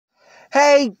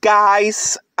Hey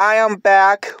guys, I am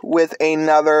back with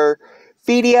another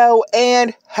video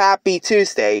and happy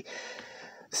Tuesday.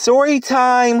 Story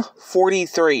time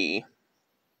 43.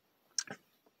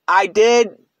 I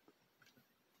did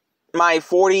my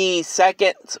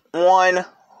 42nd one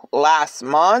last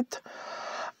month.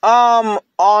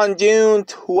 On June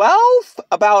 12th,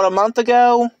 about a month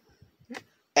ago.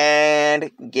 And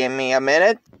give me a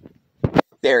minute.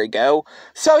 There we go.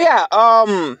 So yeah,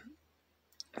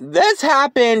 this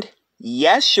happened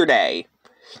yesterday.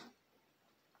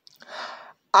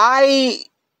 I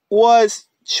was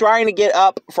trying to get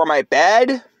up from my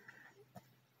bed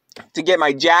to get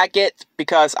my jacket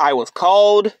because I was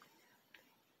cold.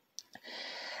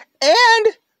 And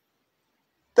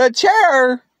the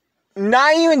chair,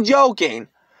 not even joking,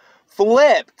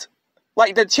 flipped.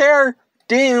 Like, the chair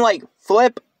didn't,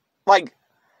 flip,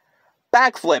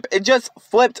 backflip. It just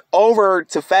flipped over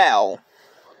to fail.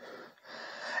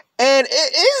 And it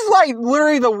is,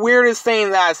 literally the weirdest thing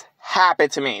that's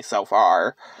happened to me so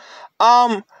far.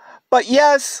 But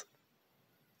yes,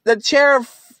 the chair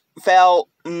fell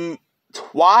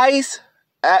twice.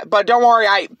 But don't worry,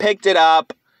 I picked it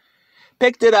up,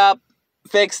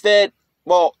 fixed it.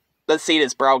 Well, the seat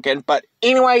is broken. But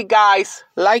anyway, guys,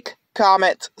 like,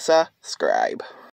 comment, subscribe.